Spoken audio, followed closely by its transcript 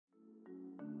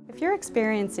If you're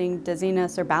experiencing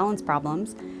dizziness or balance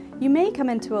problems, you may come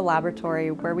into a laboratory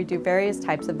where we do various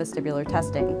types of vestibular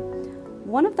testing.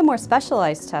 One of the more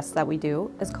specialized tests that we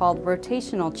do is called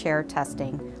Rotational Chair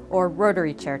Testing, or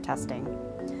Rotary Chair Testing.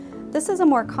 This is a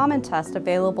more common test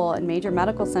available in major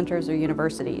medical centers or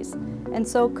universities, and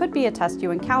so could be a test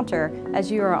you encounter as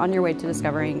you are on your way to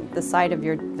discovering the site of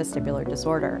your vestibular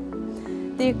disorder.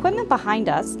 The equipment behind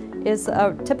us is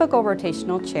a typical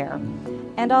rotational chair,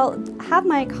 and I'll have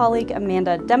my colleague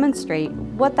Amanda demonstrate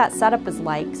what that setup is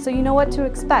like so you know what to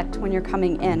expect when you're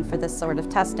coming in for this sort of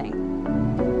testing.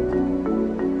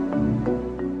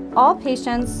 All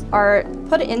patients are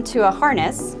put into a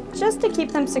harness just to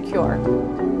keep them secure.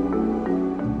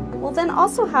 We'll then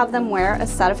also have them wear a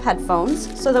set of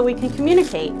headphones so that we can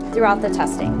communicate throughout the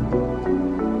testing.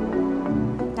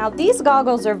 Now these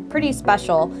goggles are pretty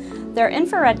special. They're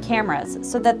infrared cameras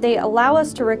so that they allow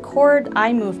us to record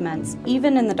eye movements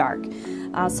even in the dark.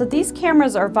 So these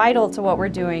cameras are vital to what we're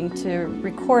doing to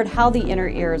record how the inner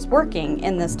ear is working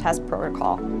in this test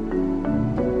protocol.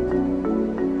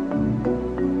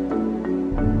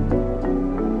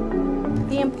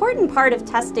 The important part of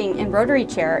testing in Rotary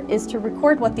Chair is to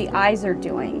record what the eyes are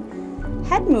doing.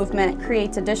 Head movement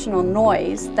creates additional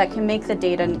noise that can make the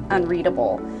data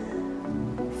unreadable.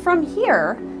 From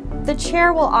here, the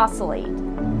chair will oscillate.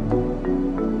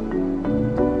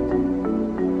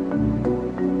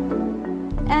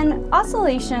 And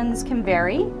oscillations can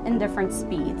vary in different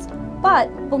speeds, but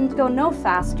will go no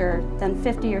faster than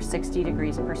 50 or 60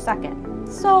 degrees per second.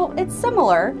 So it's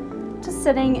similar to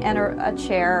sitting in a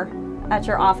chair at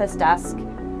your office desk,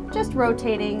 just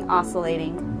rotating,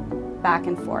 oscillating back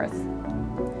and forth.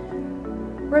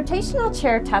 Rotational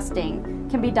chair testing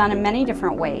can be done in many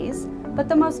different ways, but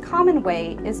the most common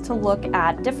way is to look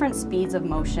at different speeds of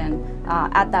motion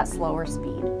at that slower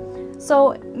speed.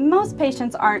 So most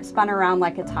patients aren't spun around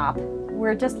like a top.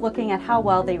 We're just looking at how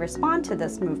well they respond to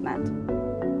this movement.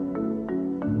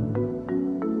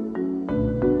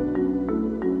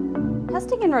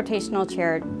 Testing in rotational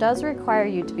chair does require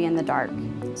you to be in the dark.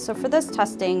 So for this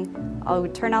testing, I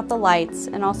would turn out the lights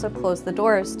and also close the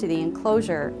doors to the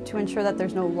enclosure to ensure that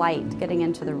there's no light getting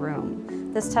into the room.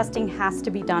 This testing has to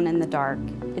be done in the dark.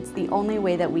 It's the only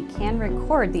way that we can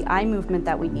record the eye movement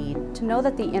that we need to know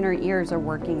that the inner ears are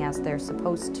working as they're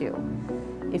supposed to.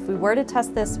 If we were to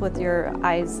test this with your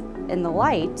eyes in the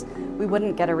light, we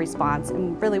wouldn't get a response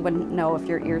and really wouldn't know if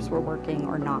your ears were working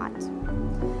or not.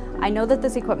 I know that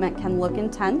this equipment can look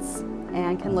intense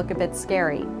and can look a bit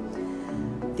scary.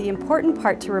 The important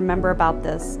part to remember about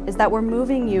this is that we're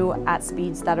moving you at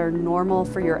speeds that are normal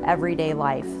for your everyday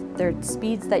life. They're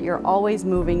speeds that you're always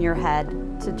moving your head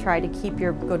to try to keep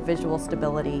your good visual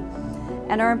stability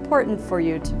and are important for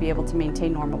you to be able to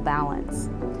maintain normal balance.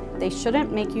 They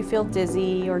shouldn't make you feel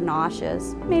dizzy or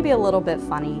nauseous, maybe a little bit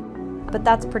funny, but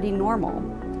that's pretty normal.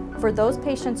 For those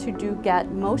patients who do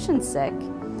get motion sick,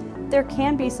 there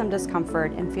can be some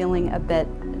discomfort and feeling a bit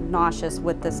nauseous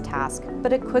with this task,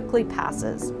 but it quickly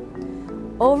passes.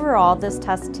 Overall, this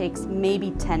test takes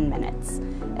maybe 10 minutes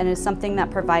and is something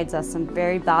that provides us some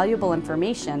very valuable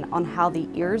information on how the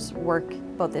ears work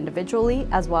both individually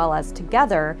as well as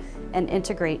together and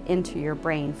integrate into your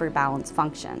brain for balance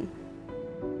function.